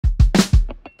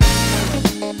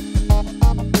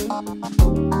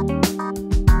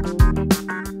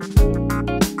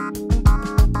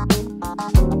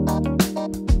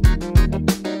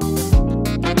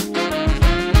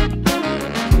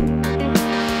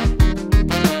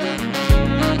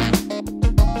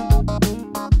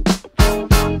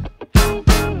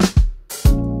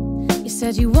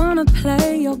Said you wanna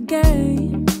play your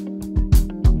game.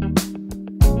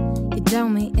 You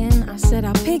dealt me in, I said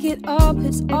I'll pick it up,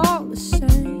 it's all the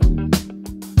same.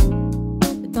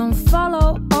 But don't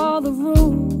follow all the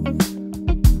rules.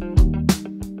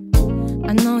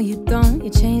 I know you don't, you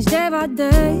change day by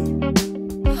day.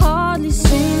 Hardly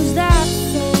seems that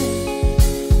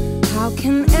fair. How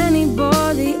can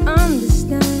anybody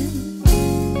understand?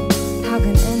 How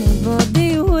can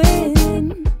anybody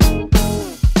win?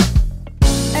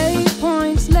 8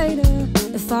 points later,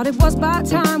 I thought it was about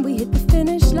time we hit the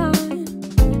finish line.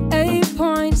 8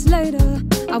 points later,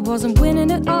 I wasn't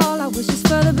winning at all, I was just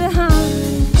further behind.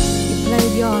 You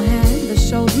played your hand, I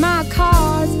showed my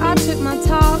cards. I took my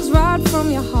talks right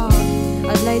from your heart.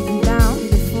 I laid them down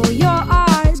before your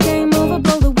eyes. Game over,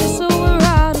 blow the whistle, we're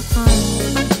out of time.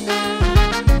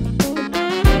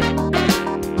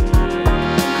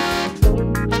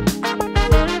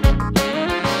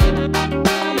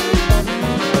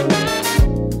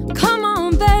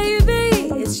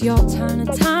 Your turn, a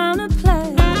time to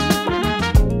play.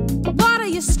 What are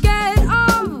you scared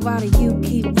of? Why do you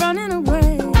keep running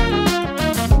away?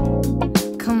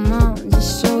 Come on,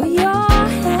 just show your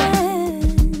hand.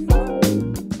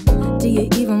 Do you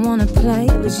even wanna play?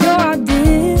 It was your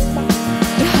idea.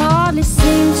 You hardly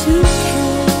seem to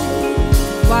care.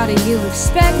 Why do you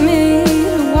expect me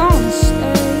to wanna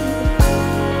stay?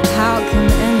 How can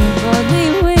anybody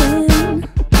win?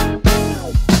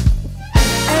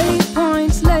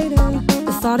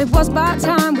 Thought it was about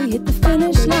time we hit the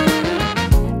finish line.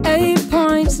 8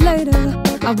 points later,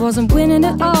 I wasn't winning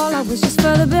at all, I was just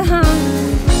further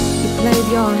behind. You played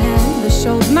your hand, I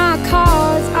showed my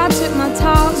cards. I took my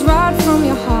talks right from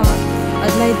your heart. I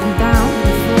laid them down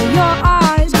before your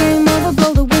eyes. Game over,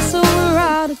 blow the whistle, we're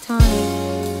out of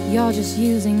time. You're just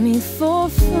using me for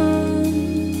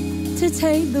fun, to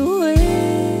take the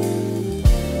win,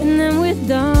 and then we're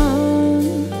done.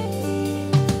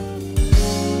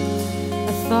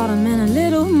 Thought I meant a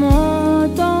little more.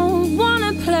 Don't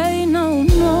wanna play no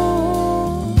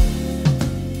more.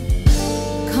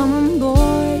 Come on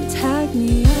boy, tag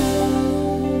me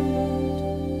out.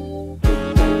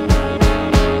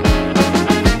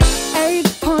 8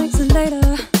 points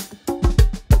later.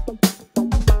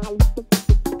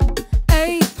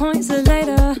 8 points later.